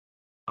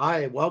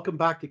Hi, welcome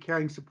back to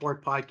Caring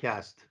Support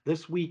Podcast.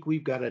 This week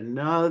we've got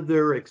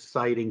another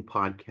exciting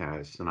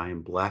podcast, and I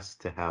am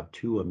blessed to have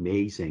two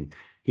amazing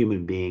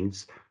human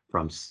beings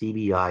from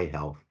CBI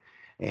Health.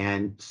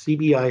 And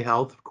CBI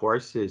Health, of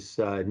course, is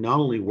not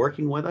only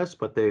working with us,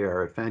 but they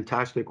are a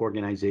fantastic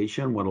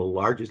organization, one of the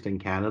largest in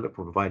Canada,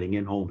 providing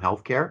in-home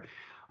healthcare.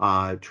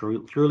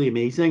 Truly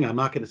amazing. I'm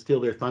not going to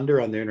steal their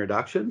thunder on their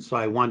introduction, so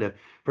I want to,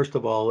 first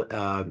of all,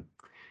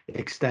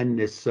 extend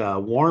this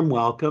warm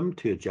welcome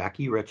to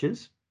Jackie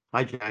Riches.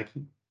 Hi,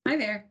 Jackie. Hi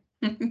there.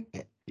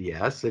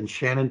 Yes, and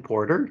Shannon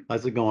Porter.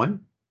 How's it going?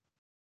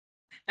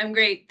 I'm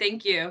great.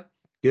 Thank you.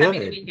 Happy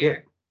to be Good, good.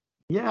 here.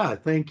 Yeah,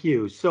 thank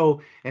you. So,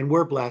 and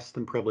we're blessed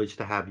and privileged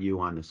to have you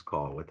on this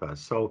call with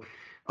us. So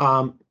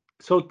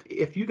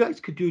if you guys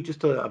could do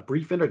just a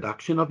brief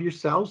introduction of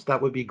yourselves,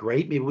 that would be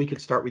great. Maybe we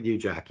could start with you,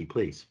 Jackie,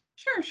 please.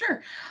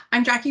 Sure.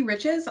 I'm Jackie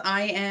Riches.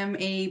 I am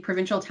a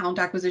provincial talent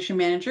acquisition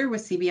manager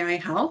with CBI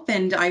Health,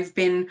 and I've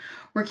been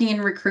working in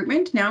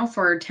recruitment now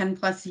for 10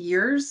 plus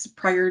years.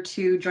 Prior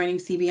to joining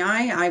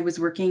CBI, I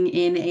was working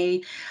in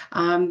a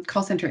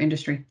call center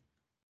industry.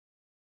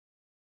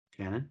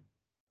 Shannon?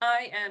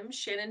 I am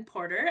Shannon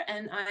Porter,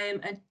 and I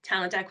am a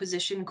talent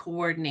acquisition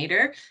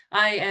coordinator.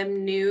 I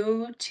am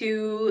new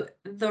to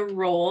the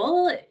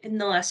role in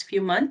the last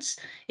few months.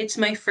 It's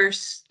my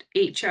first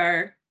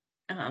HR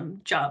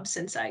job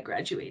since I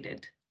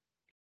graduated.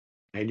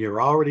 And you're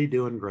already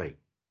doing great,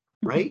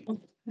 right?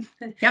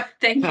 Yep.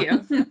 Thank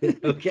you.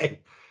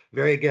 Okay,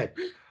 very good.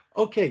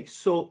 Okay,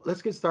 so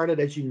let's get started.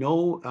 As you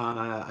know,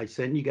 I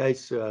sent you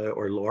guys,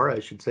 or Laura,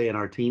 I should say, and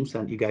our team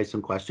sent you guys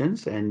some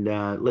questions, and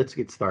let's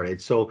get started.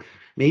 So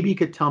maybe you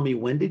could tell me,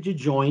 when did you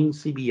join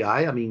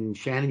CBI? I mean,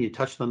 Shannon, you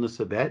touched on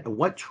this a bit.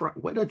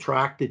 What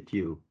attracted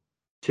you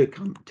to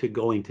come to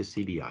going to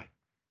CBI?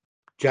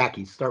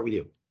 Jackie, start with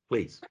you,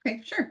 please. Okay,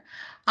 sure.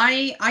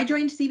 I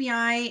joined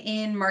CBI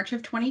in March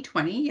of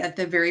 2020 at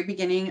the very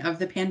beginning of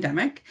the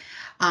pandemic.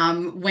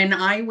 When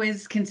I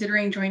was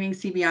considering joining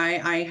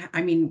CBI,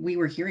 I mean, we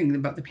were hearing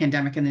about the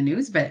pandemic in the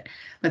news, but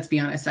let's be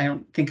honest, I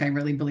don't think I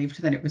really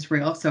believed that it was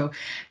real. So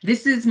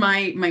this is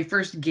my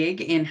first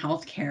gig in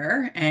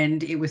healthcare,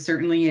 and it was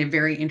certainly a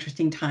very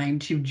interesting time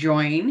to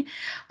join.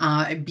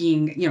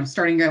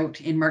 Starting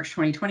out in March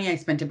 2020, I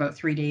spent about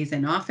 3 days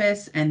in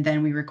office, and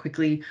then we were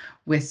quickly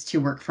whisked to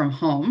work from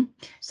home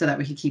so that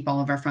we could keep all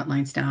of our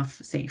frontline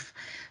staff safe.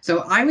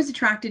 So I was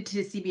attracted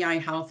to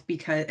CBI Health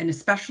and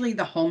especially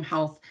the home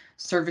health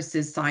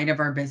services side of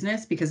our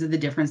business, because of the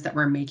difference that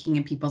we're making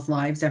in people's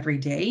lives every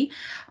day.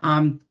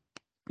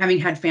 Having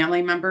had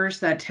family members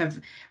that have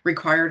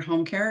required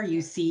home care,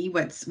 you see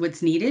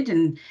what's needed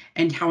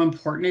and how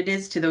important it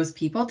is to those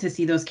people to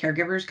see those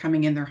caregivers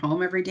coming in their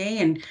home every day.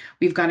 And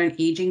we've got an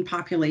aging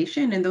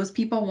population, and those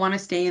people want to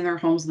stay in their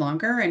homes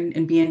longer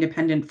and be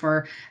independent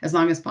for as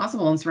long as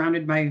possible and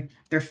surrounded by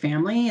their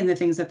family and the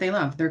things that they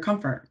love, their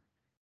comfort.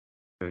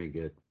 Very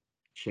good.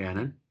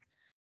 Shannon?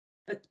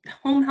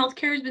 Home health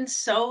care has been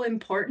so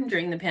important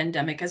during the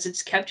pandemic, as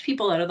it's kept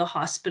people out of the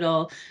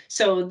hospital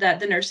so that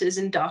the nurses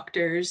and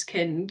doctors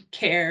can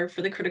care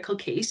for the critical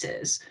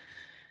cases.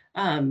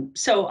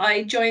 So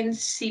I joined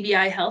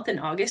CBI Health in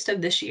August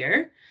of this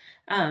year.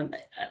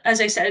 As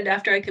I said,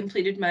 after I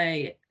completed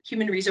my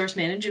human resource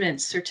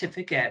management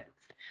certificate.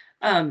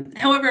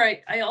 However,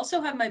 I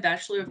also have my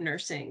Bachelor of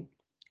Nursing,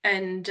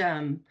 and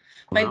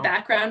my Wow.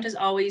 background has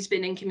always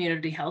been in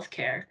community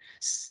healthcare.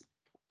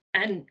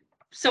 And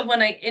so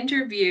when I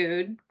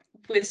interviewed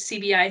with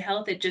CBI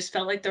Health, it just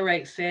felt like the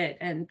right fit,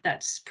 and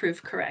that's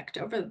proved correct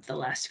over the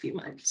last few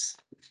months.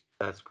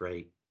 That's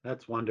great.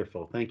 That's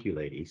wonderful. Thank you,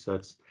 ladies.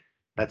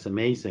 That's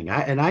amazing.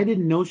 I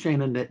didn't know,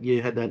 Shannon, that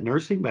you had that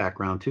nursing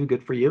background too.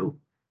 Good for you.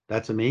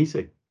 That's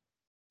amazing.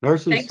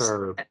 Nurses Thanks.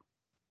 are,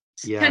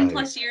 It's yeah, 10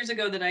 plus years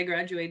ago that I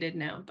graduated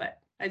now,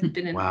 but I've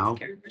been in wow,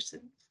 healthcare ever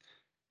since.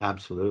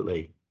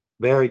 absolutely.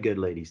 Very good,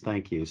 ladies.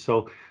 Thank you.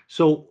 So,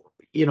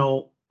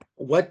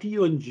 what do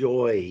you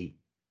enjoy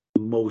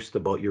most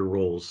about your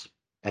roles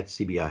at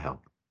CBI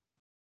Health?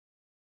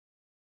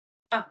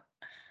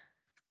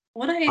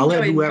 What I I'll let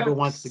enjoy whoever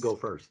wants to go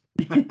most, first.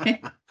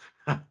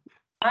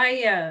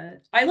 I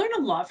learn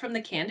a lot from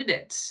the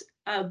candidates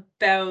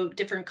about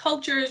different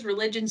cultures,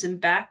 religions, and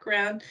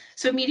background.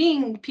 So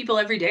meeting people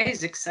every day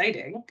is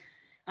exciting.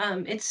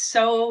 It's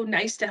so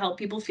nice to help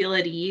people feel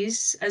at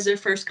ease as their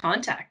first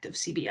contact of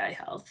CBI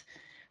Health.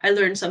 I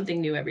learn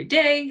something new every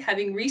day.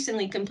 Having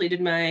recently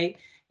completed my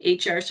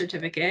HR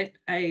certificate,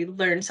 I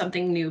learned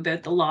something new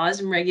about the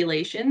laws and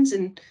regulations.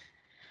 And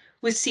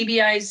with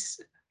CBI's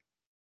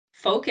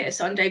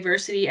focus on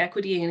diversity,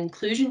 equity, and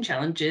inclusion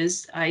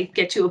challenges, I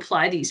get to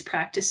apply these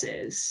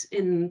practices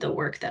in the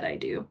work that I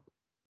do.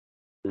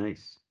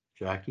 Nice.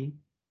 Jackie?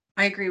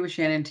 I agree with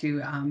Shannon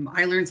too.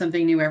 I learn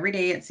something new every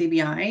day at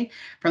CBI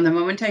from the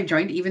moment I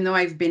joined, even though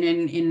I've been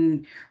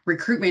in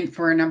recruitment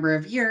for a number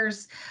of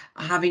years.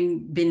 Having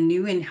been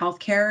new in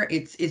healthcare,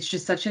 it's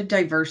just such a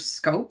diverse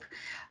scope.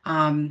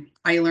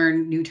 I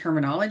learned new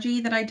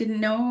terminology that I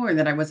didn't know or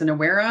that I wasn't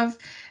aware of.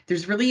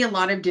 there's really a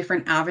lot of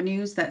different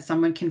avenues that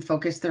someone can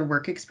focus their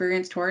work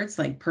experience towards,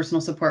 like personal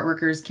support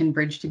workers can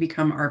bridge to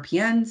become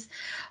RPNs.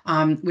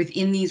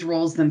 Within these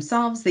roles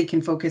themselves, they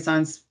can focus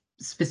on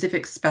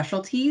specific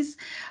specialties,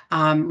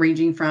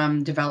 ranging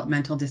from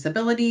developmental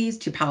disabilities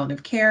to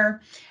palliative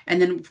care. And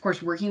then, of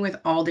course, working with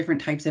all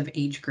different types of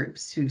age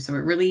groups too. So it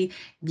really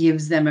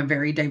gives them a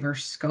very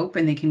diverse scope,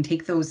 and they can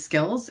take those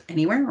skills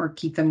anywhere or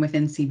keep them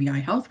within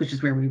CBI Health, which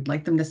is where we would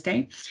like them to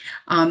stay.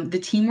 The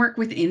teamwork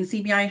within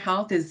CBI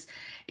Health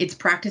it's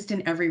practiced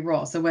in every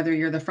role. So whether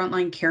you're the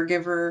frontline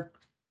caregiver,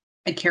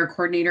 a care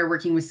coordinator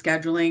working with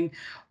scheduling,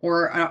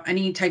 or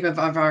any type of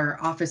our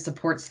office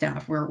support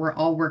staff, where we're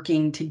all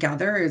working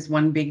together as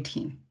one big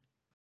team.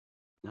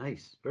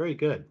 Nice. Very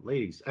good.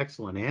 Ladies,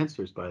 excellent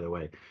answers, by the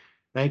way.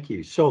 Thank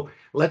you. So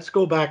let's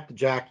go back to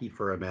Jackie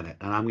for a minute.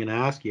 And I'm going to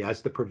ask you,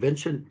 as the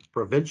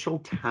provincial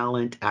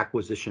talent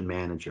acquisition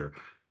manager,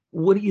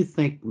 what do you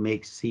think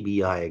makes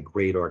CBI a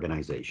great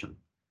organization?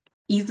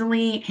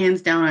 Easily,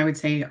 hands down, I would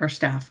say our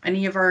staff,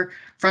 any of our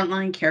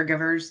frontline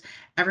caregivers,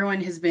 everyone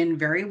has been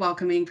very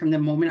welcoming from the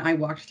moment I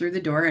walked through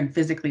the door and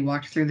physically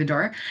walked through the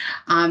door.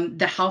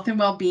 The health and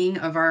well-being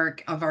of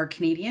our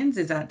Canadians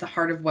is at the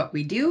heart of what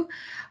we do.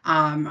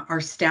 Our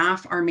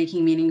staff are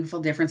making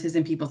meaningful differences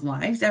in people's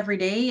lives every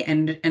day,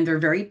 and they're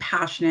very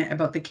passionate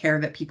about the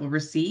care that people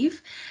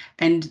receive,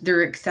 and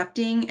they're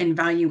accepting and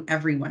value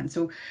everyone.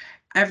 So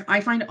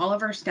I find all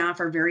of our staff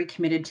are very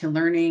committed to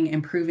learning,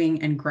 improving,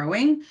 and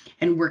growing,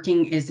 and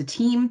working as a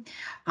team.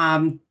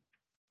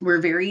 We're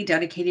very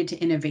dedicated to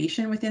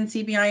innovation within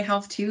CBI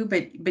Health too,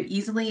 but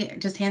easily,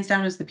 just hands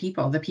down, is the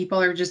people. The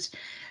people are just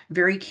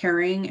very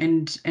caring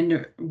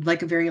and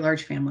like a very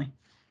large family.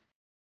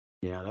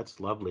 Yeah, that's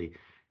lovely.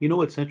 You know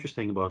what's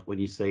interesting about when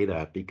you say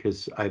that,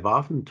 because I've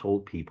often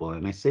told people,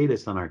 and I say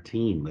this on our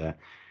team,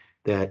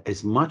 that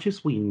as much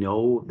as we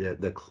know that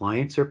the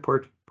clients are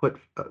put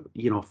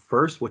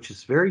first, which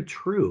is very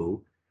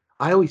true.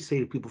 I always say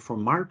to people,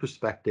 from my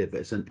perspective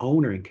as an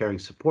owner in caring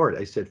support,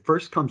 I said,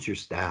 first comes your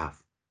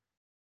staff.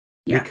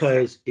 Yes.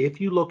 Because if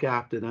you look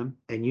after them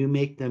and you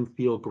make them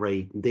feel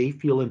great, they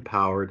feel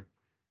empowered,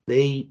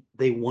 they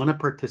want to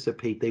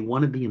participate, they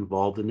want to be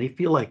involved, and they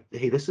feel like,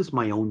 hey, this is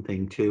my own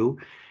thing too.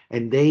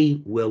 And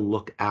they will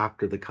look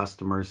after the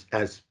customers,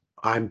 as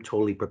I'm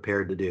totally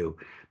prepared to do.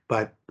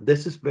 But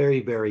this is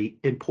very, very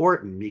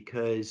important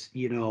because,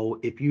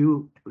 if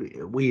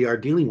we are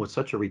dealing with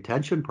such a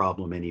retention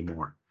problem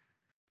anymore.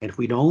 And if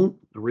we don't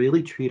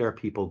really treat our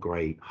people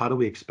great, how do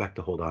we expect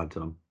to hold on to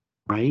them?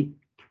 Right?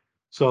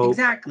 So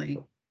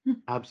Exactly.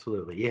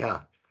 absolutely, yeah.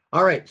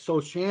 All right, so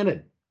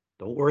Shannon,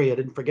 don't worry, I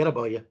didn't forget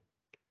about you.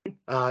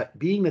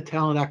 Being the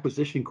talent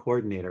acquisition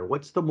coordinator,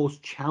 what's the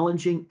most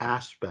challenging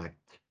aspect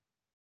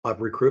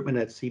of recruitment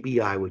at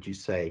CBI, would you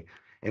say?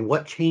 And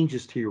what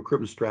changes to your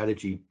recruitment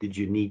strategy did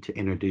you need to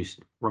introduce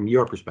from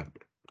your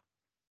perspective?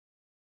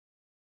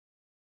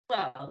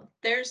 Well,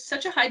 there's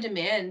such a high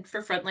demand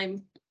for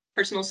frontline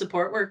personal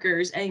support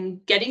workers,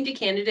 and getting to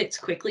candidates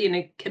quickly in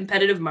a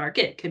competitive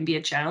market can be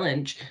a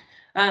challenge.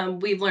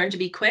 We've learned to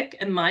be quick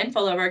and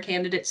mindful of our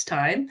candidates'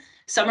 time.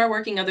 Some are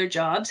working other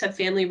jobs, have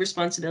family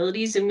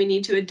responsibilities, and we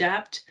need to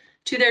adapt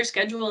to their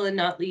schedule and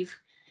not leave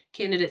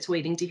candidates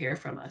waiting to hear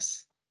from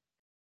us.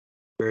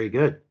 Very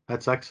good.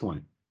 That's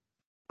excellent.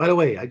 By the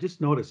way, I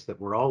just noticed that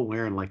we're all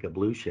wearing like a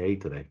blue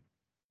shade today.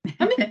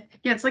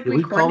 Yeah, it's like Did we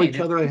we call each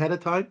coordinated. other ahead of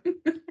time?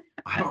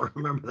 I don't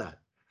remember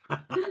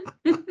that.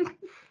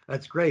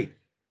 That's great.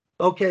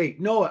 Okay,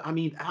 no, I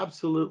mean,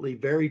 absolutely,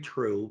 very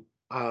true.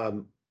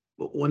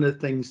 One of the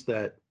things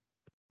that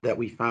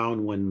we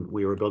found when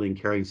we were building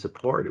caring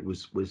support, it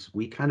was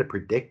we kind of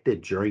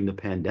predicted during the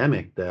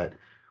pandemic that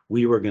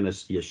we were going to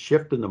see a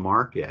shift in the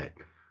market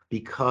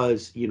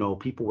because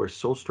people were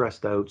so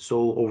stressed out,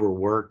 so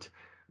overworked,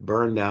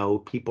 burned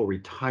out, people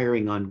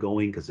retiring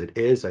ongoing, because it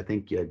is, I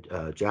think,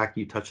 Jack,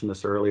 you touched on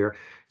this earlier,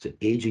 it's an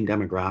aging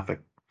demographic.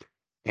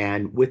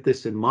 And with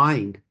this in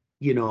mind,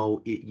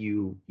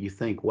 you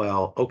think,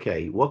 well,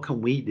 okay, what can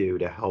we do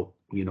to help,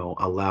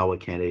 allow a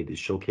candidate to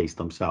showcase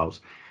themselves,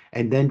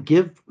 and then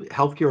give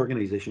healthcare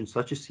organizations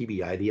such as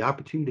CBI the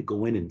opportunity to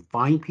go in and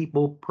find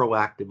people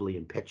proactively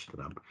and pitch to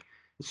them,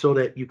 so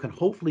that you can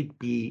hopefully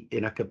be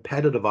in a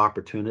competitive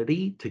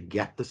opportunity to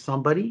get to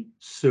somebody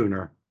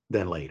sooner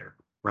than later,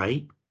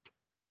 right?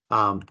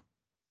 Um,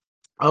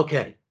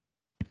 okay.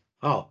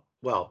 Oh,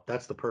 well,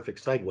 that's the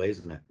perfect segue,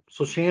 isn't it?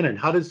 So Shannon,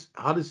 how does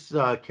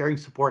caring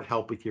support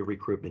help with your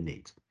recruitment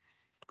needs?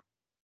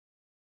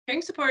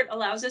 Caring support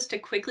allows us to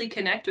quickly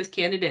connect with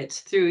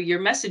candidates through your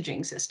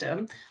messaging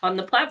system on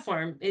the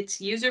platform. It's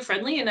user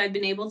friendly, and I've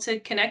been able to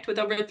connect with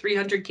over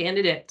 300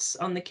 candidates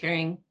on the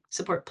caring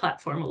support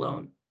platform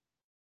alone.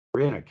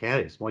 300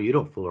 candidates. Well, you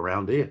don't fool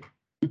around, do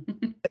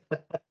you?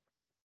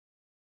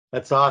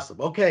 That's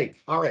awesome. Okay.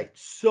 All right.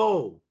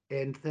 So,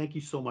 and thank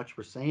you so much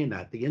for saying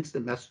that. The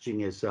instant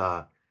messaging is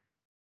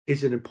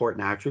an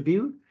important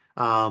attribute.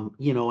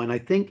 And I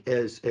think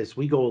as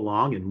we go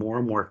along and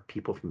more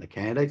people from the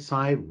candidate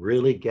side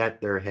really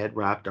get their head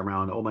wrapped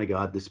around, oh my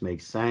God, this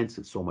makes sense.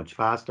 It's so much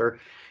faster.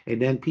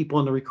 And then people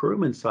on the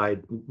recruitment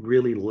side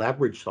really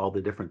leverage all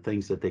the different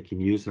things that they can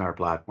use in our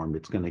platform.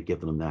 It's going to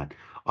give them that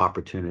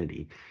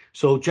opportunity.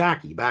 So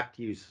Jackie, back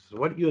to you. So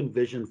what do you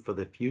envision for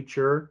the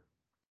future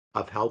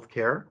of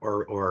healthcare,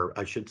 or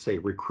I should say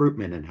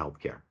recruitment in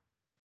healthcare?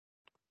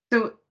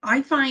 So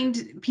I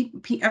find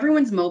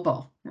everyone's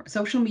mobile.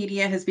 Social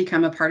media has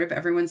become a part of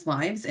everyone's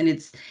lives, and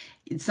it's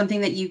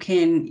something that you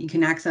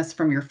can access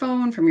from your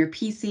phone, from your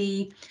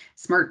PC,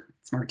 smart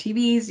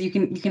TVs. You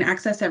can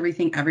access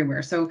everything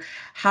everywhere. So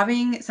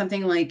having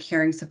something like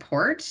caring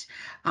support,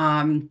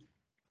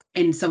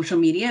 in social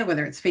media,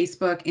 whether it's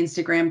Facebook,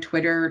 Instagram,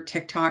 Twitter,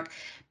 TikTok,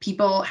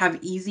 people have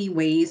easy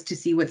ways to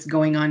see what's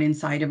going on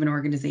inside of an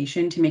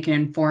organization to make an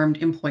informed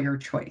employer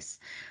choice.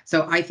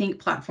 So I think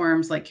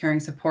platforms like Caring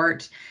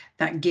Support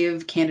that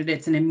give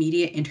candidates an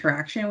immediate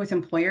interaction with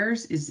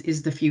employers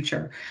is the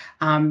future.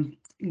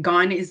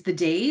 Gone is the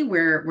day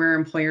where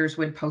employers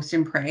would post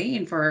and pray,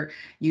 and for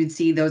you'd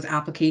see those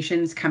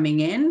applications coming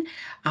in.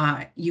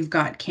 You've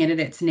got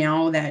candidates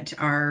now that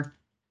are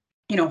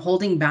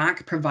holding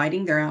back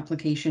providing their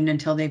application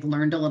until they've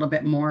learned a little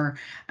bit more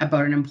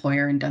about an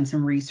employer and done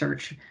some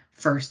research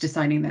first,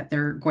 deciding that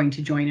they're going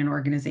to join an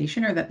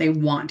organization or that they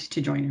want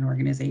to join an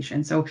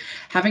organization. So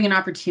having an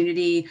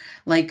opportunity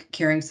like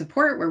Caring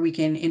Support where we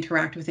can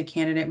interact with a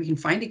candidate, we can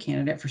find a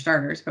candidate for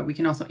starters, but we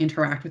can also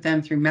interact with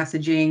them through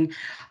messaging,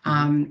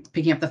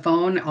 picking up the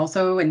phone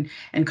also and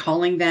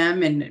calling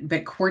them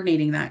but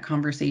coordinating that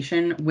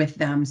conversation with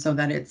them so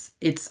that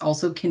it's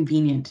also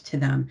convenient to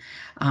them,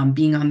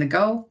 being on the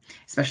go,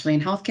 especially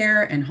in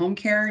healthcare and home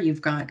care.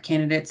 You've got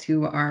candidates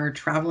who are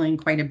traveling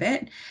quite a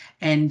bit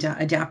and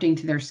adapting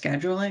to their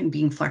schedule and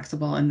being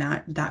flexible, and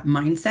that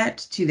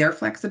mindset to their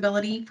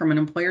flexibility from an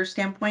employer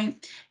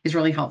standpoint is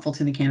really helpful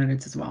to the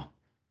candidates as well.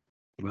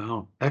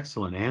 Wow,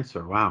 excellent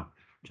answer. Wow,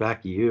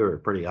 Jackie, you are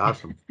pretty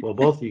awesome. Well,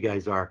 both of you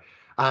guys are.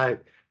 Uh,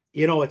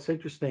 it's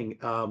interesting.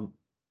 I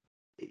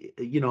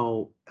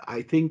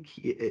think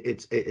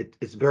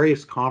it's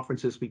various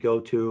conferences we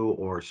go to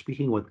or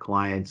speaking with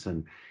clients,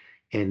 and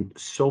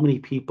so many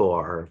people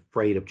are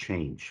afraid of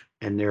change,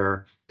 and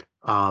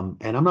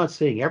and I'm not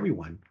saying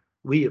everyone.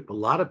 We have a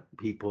lot of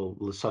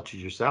people such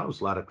as yourselves,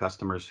 a lot of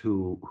customers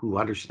who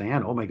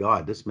understand, oh my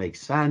God, this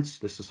makes sense.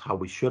 This is how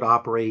we should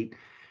operate.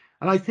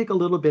 And I think a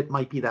little bit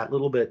might be that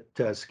little bit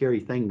scary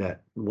thing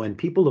that when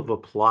people have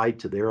applied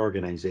to their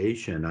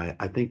organization,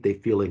 I think they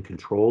feel in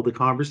control of the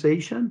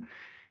conversation.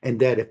 And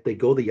that if they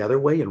go the other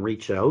way and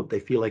reach out, they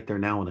feel like they're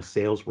now in a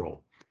sales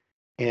role.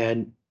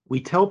 And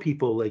we tell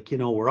people, like,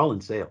 we're all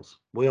in sales.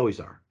 We always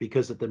are.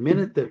 Because at the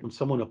minute that when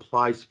someone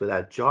applies for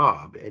that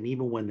job, and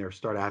even when they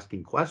start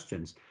asking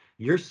questions,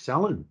 you're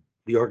selling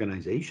the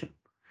organization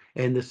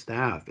and the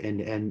staff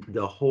and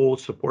the whole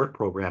support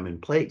program in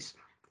place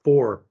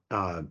for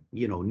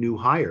new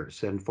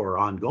hires and for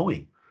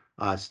ongoing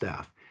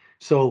staff.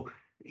 So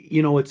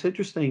it's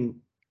interesting.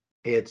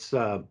 It's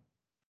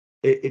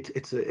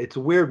it's a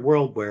weird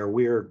world where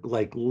we're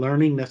like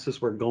learning this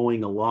as we're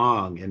going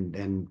along,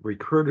 and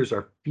recruiters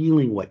are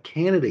feeling what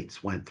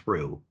candidates went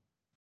through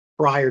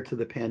prior to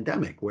the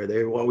pandemic, where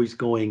they were always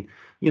going,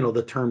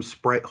 the term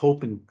spray,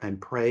 hope and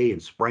pray,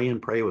 and spray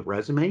and pray with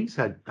resumes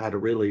had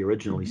really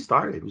originally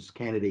started. It was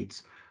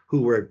candidates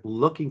who were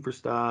looking for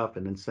stuff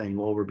and then saying,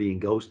 well, we're being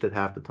ghosted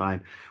half the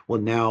time.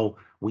 Well, now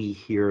we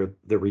hear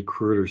the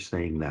recruiters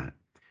saying that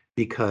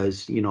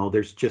because,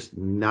 there's just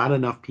not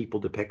enough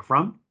people to pick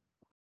from.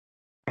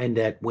 And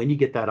that when you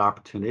get that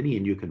opportunity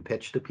and you can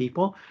pitch to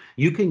people,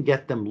 you can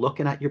get them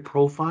looking at your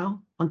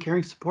profile on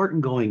Caring Support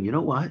and going, you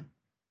know what?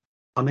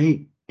 I'm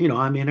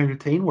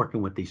entertained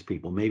working with these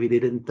people. Maybe they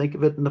didn't think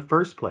of it in the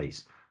first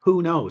place.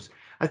 Who knows?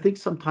 I think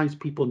sometimes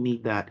people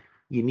need that.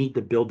 You need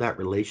to build that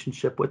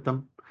relationship with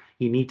them.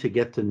 You need to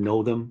get to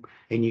know them,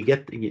 and you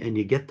get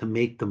to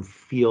make them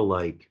feel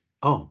like,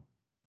 oh,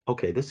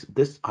 okay,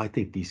 this I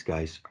think these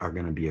guys are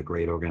going to be a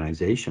great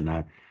organization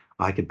that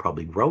I could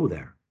probably grow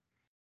there.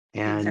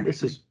 And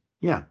this Exactly. is,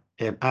 yeah,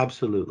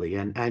 absolutely.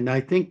 And I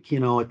think,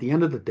 at the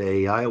end of the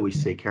day, I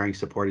always say Caring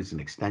Support is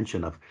an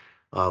extension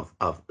of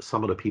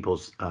some of the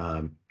people's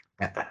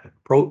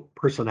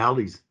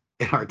personalities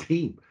in our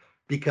team,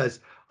 because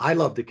I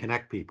love to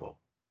connect people.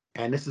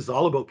 And this is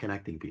all about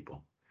connecting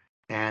people.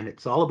 And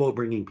it's all about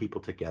bringing people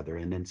together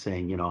and then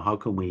saying, how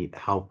can we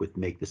help with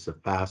make this a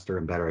faster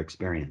and better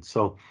experience?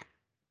 So,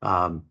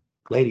 um,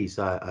 ladies,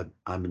 I'm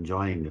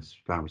enjoying this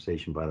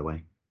conversation, by the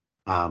way.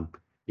 Um,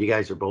 you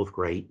guys are both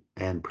great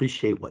and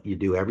appreciate what you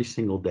do every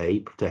single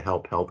day to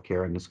help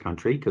healthcare in this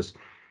country because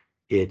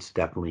it's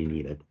definitely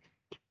needed.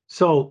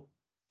 So,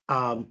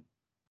 um,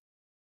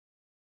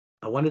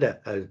 I wanted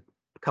a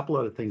couple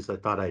other things I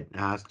thought I'd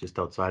ask just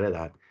outside of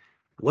that.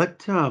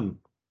 What,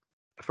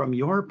 from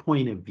your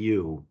point of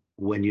view,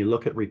 when you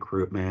look at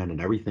recruitment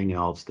and everything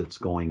else that's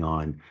going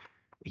on,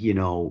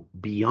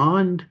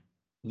 beyond,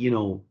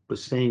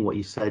 saying what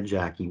you said,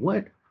 Jackie,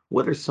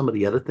 what are some of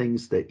the other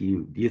things that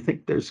do you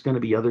think there's going to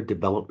be other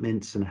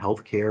developments in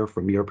healthcare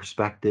from your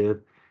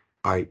perspective?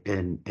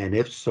 And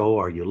if so,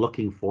 are you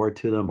looking forward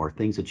to them, or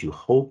things that you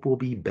hope will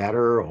be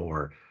better,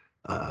 or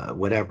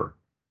whatever?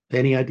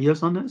 Any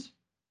ideas on this?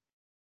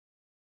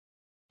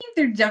 Think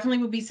there definitely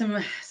will be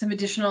some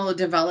additional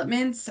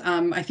developments.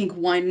 I think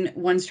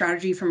one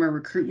strategy from a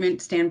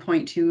recruitment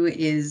standpoint too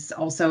is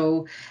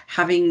also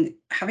having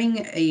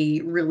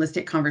a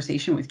realistic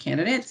conversation with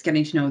candidates,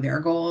 getting to know their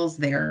goals,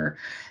 their,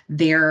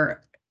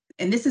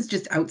 and this is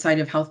just outside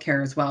of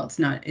healthcare as well.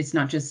 It's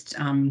not just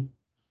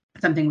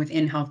something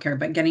within healthcare,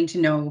 but getting to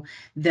know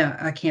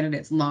the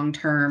candidate's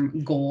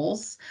long-term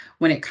goals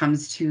when it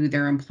comes to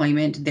their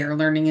employment, their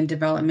learning and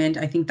development.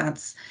 I think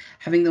that's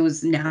having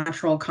those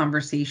natural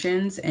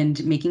conversations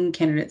and making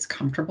candidates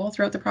comfortable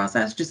throughout the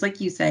process. Just like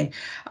you say,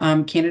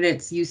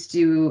 candidates used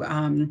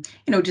to,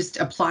 just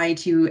apply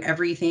to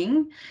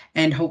everything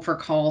and hope for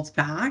calls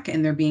back,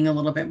 and they're being a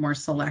little bit more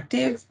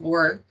selective.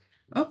 Or,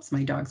 oops,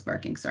 my dog's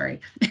barking.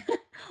 Sorry.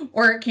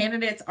 Or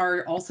candidates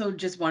are also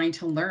just wanting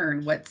to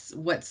learn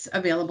what's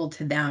available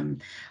to them,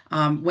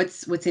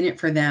 what's in it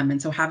for them.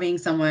 And so having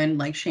someone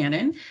like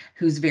Shannon,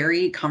 who's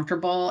very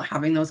comfortable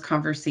having those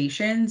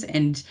conversations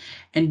and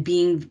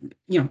being,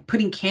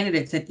 putting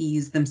candidates at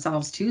ease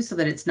themselves too, so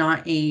that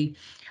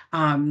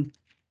um,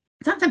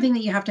 it's not something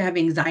that you have to have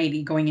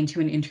anxiety going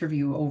into an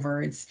interview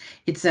over. It's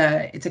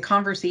a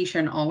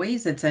conversation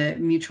always. It's a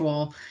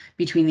mutual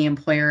between the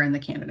employer and the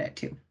candidate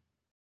too.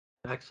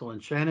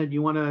 Excellent. Shannon, do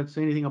you want to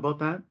say anything about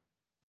that?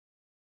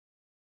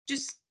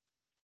 Just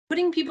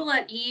putting people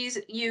at ease,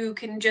 you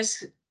can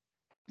just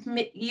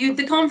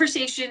the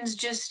conversations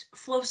just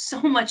flow so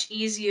much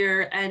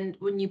easier. And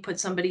when you put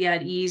somebody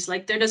at ease,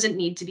 like, there doesn't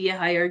need to be a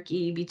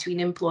hierarchy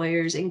between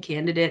employers and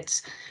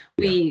candidates.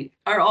 We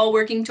are all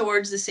working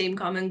towards the same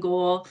common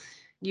goal.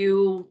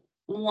 You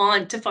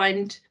want to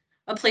find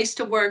a place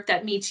to work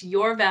that meets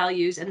your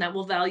values and that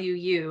will value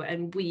you,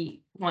 and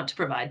we want to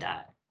provide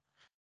that.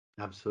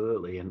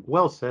 Absolutely. And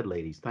well said,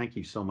 ladies. Thank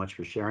you so much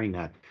for sharing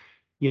that.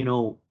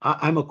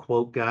 I'm a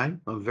quote guy.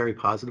 I'm a very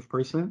positive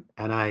person.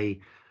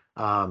 And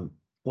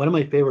one of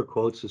my favorite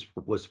quotes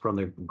was from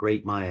the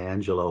great Maya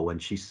Angelou when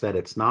she said,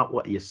 "It's not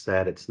what you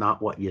said, it's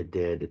not what you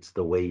did, it's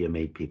the way you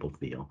made people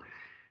feel."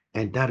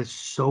 And that is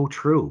so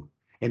true.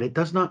 And it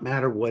does not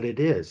matter what it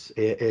is.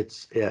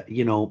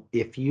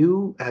 If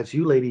you, as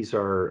you ladies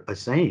are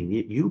saying,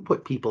 you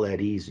put people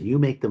at ease, you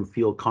make them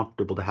feel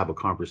comfortable to have a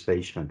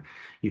conversation,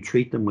 you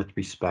treat them with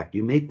respect,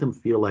 you make them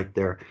feel like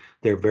they're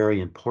very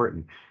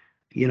important.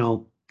 you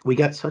know, we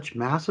got such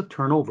massive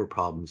turnover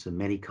problems in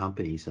many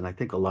companies. And I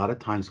think a lot of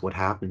times what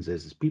happens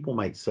is people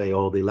might say,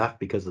 oh, they left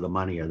because of the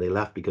money, or they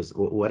left because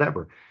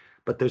whatever.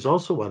 But there's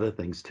also other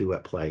things too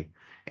at play.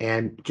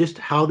 And just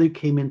how they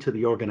came into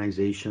the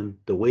organization,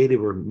 the way they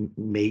were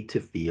made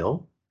to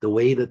feel, the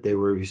way that they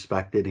were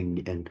respected,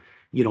 and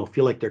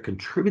feel like they're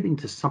contributing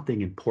to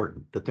something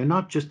important, that they're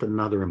not just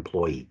another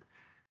employee.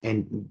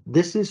 And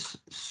this is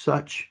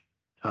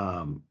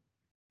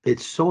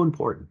it's so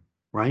important,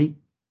 right?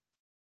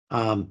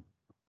 Um,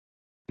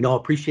 no,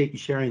 appreciate you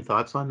sharing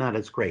thoughts on that.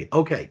 It's great.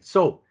 Okay,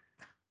 so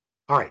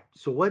all right.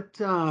 So what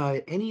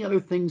any other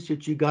things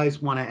that you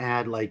guys want to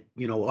add? Like,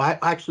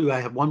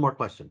 I have one more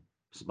question.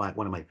 This is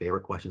one of my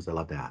favorite questions I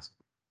love to ask.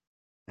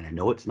 And I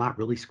know it's not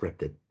really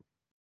scripted,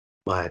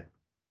 but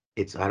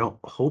I don't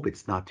hope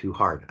it's not too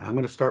hard. I'm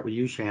going to start with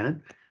you,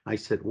 Shannon. I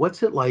said,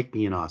 what's it like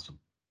being awesome?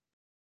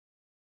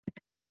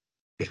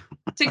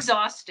 It's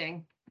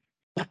exhausting.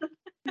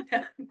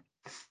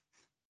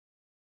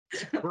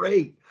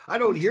 Great. I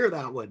don't hear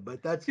that one,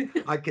 but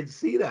I can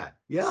see that.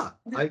 Yeah,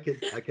 I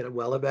can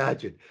well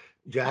imagine.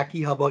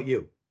 Jackie, how about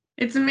you?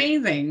 It's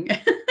amazing.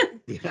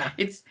 Yeah,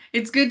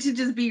 It's good to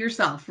just be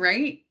yourself,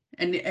 right?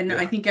 And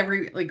I yeah, think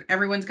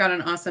everyone's got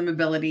an awesome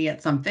ability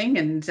at something,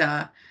 and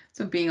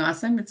so being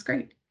awesome, it's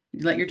great.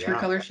 You let your true yeah.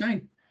 colors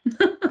shine.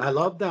 I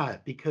love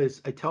that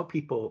because I tell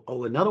people,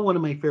 another one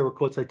of my favorite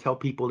quotes I tell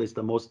people is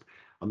the most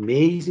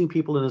amazing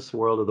people in this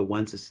world are the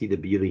ones that see the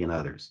beauty in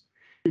others.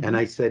 And Mhm.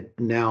 I said,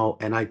 now,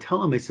 and I tell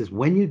them, I says,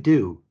 when you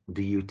do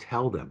you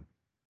tell them?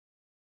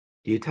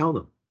 Do you tell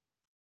them?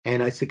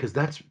 And I said, because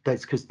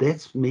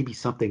that's maybe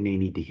something they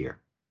need to hear.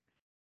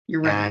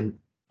 You're right. And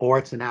or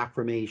it's an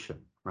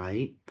affirmation,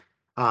 right?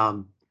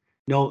 Um,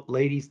 no,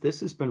 ladies, this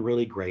has been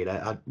really great.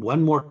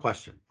 One more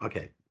question.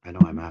 Okay, I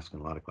know I'm asking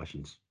a lot of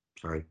questions.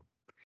 Sorry.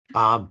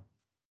 Um,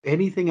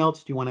 Anything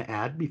else do you want to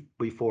add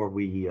before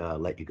we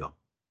let you go?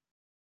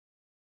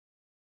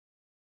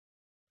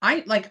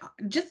 I like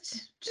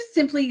just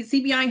simply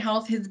CBI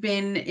Health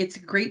it's a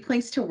great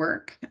place to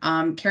work.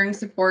 Caring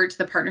support,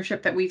 the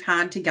partnership that we've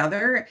had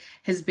together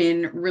has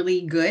been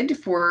really good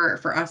for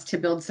us to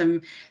build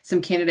some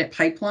candidate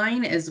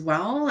pipeline as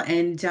well.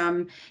 And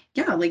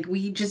yeah, like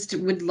we just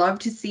would love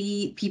to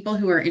see people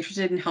who are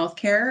interested in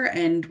healthcare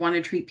and want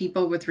to treat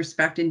people with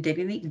respect and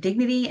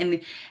dignity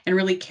and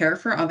really care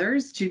for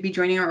others to be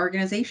joining our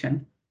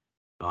organization.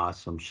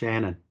 Awesome,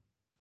 Shannon.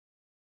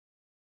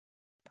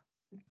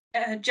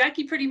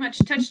 Jackie pretty much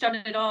touched on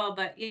it all,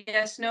 but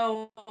yes,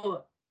 no,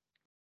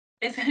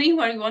 if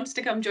anyone wants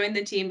to come join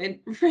the team,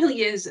 it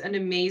really is an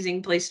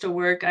amazing place to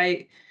work.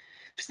 Like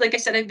I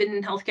said, I've been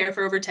in healthcare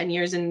for over 10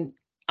 years, and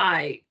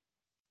I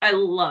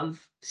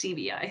love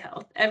CBI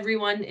Health.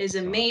 Everyone is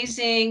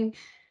amazing.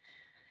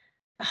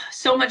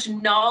 So much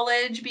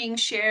knowledge being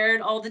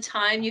shared all the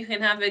time. You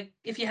can have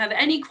if you have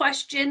any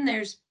question,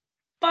 there's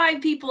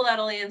 5 people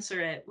that'll answer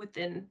it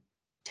within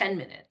 10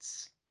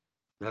 minutes.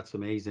 That's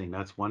amazing.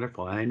 That's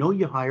wonderful. And I know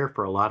you hire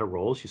for a lot of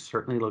roles. You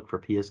certainly look for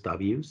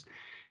PSWs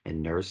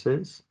and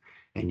nurses,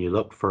 and you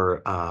look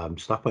for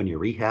stuff on your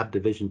rehab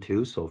division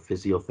too, so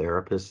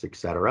physiotherapists,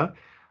 etc.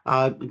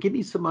 Give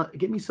me some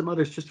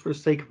others just for the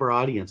sake of our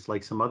audience,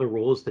 like some other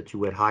roles that you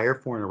would hire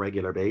for on a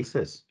regular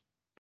basis.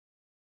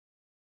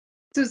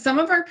 So some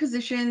of our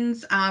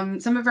positions,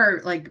 some of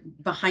our like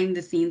behind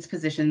the scenes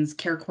positions,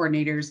 care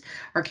coordinators,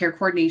 our care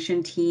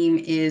coordination team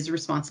is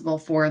responsible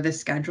for the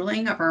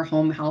scheduling of our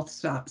home health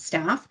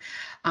staff.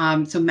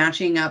 So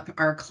matching up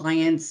our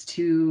clients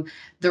to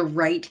the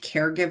right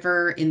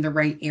caregiver in the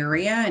right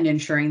area and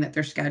ensuring that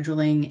their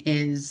scheduling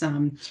is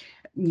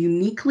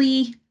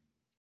uniquely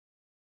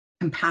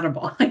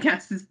compatible, I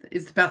guess is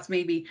the best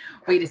maybe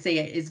way to say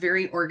it, is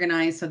very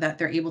organized so that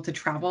they're able to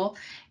travel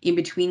in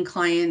between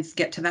clients,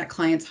 get to that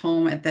client's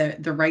home at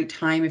the right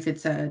time if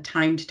it's a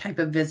timed type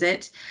of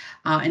visit.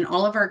 And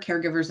all of our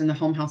caregivers in the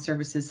home health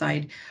services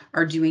side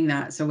are doing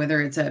that. So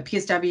whether it's a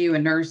PSW, a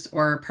nurse,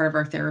 or part of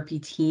our therapy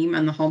team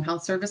on the home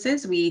health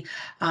services, we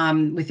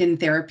within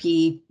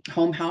therapy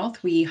home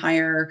health, we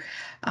hire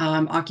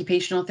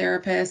occupational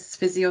therapists,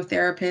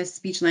 physiotherapists,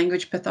 speech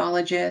language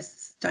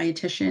pathologists,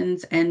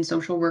 dietitians, and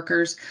social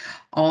workers,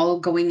 all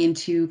going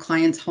into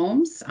clients'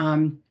 homes.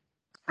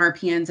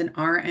 RPNs and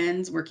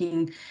RNs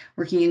working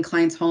in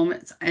clients'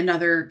 homes and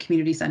other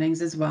community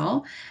settings as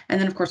well. And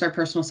then, of course, our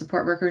personal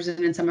support workers. And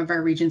in some of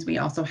our regions, we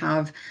also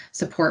have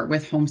support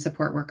with home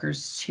support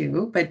workers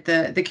too. But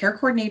the care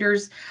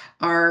coordinators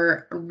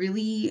are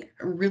really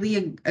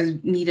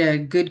need a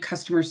good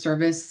customer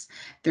service.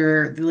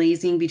 They're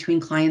liaising between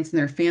clients and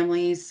their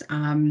families.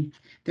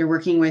 They're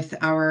working with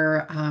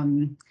our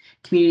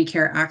community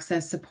care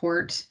access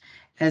support,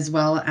 as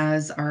well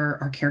as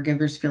our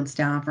caregivers, field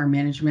staff, our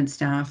management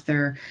staff.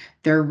 They're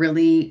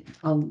really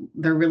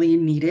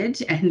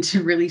needed and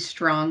really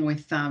strong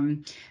with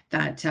that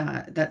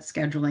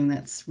scheduling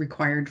that's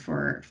required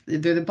for.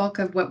 They're the bulk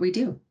of what we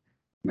do.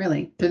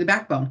 Really, they're the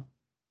backbone.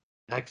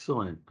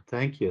 Excellent.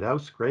 Thank you. That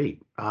was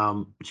great.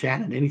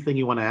 Shannon, anything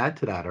you want to add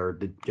to that, or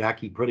did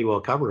Jackie pretty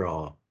well cover it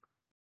all?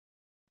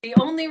 The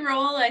only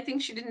role I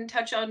think she didn't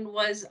touch on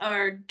was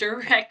our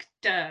direct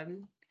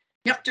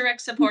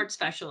support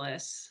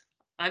specialists.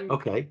 I'm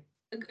Okay.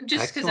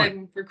 just because Excellent.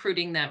 I'm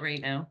recruiting that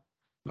right now.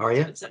 Are So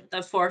you? it's at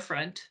the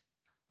forefront.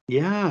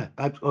 Yeah,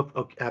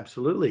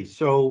 absolutely.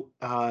 So,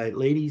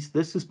 ladies,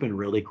 this has been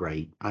really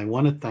great. I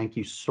want to thank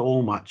you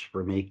so much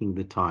for making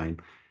the time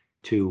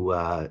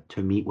to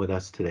meet with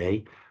us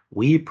today.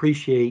 We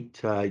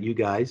appreciate you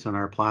guys on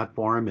our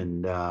platform,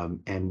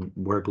 and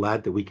we're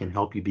glad that we can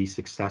help you be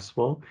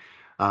successful.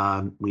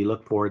 We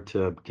look forward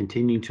to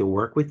continuing to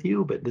work with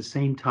you, but at the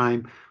same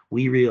time,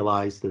 we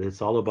realize that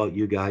it's all about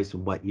you guys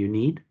and what you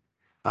need.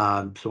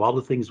 So all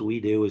the things we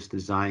do is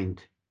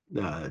designed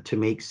to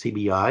make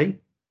CBI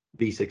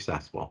be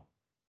successful.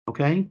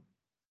 Okay?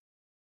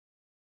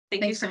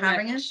 Thanks for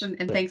having us, and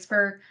thanks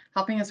for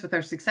helping us with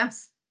our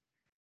success.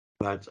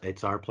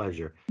 It's our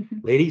pleasure.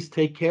 Ladies,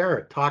 take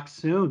care. Talk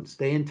soon.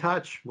 Stay in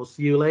touch. We'll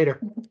see you later.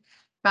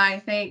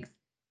 Bye. Thanks.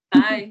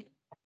 Bye.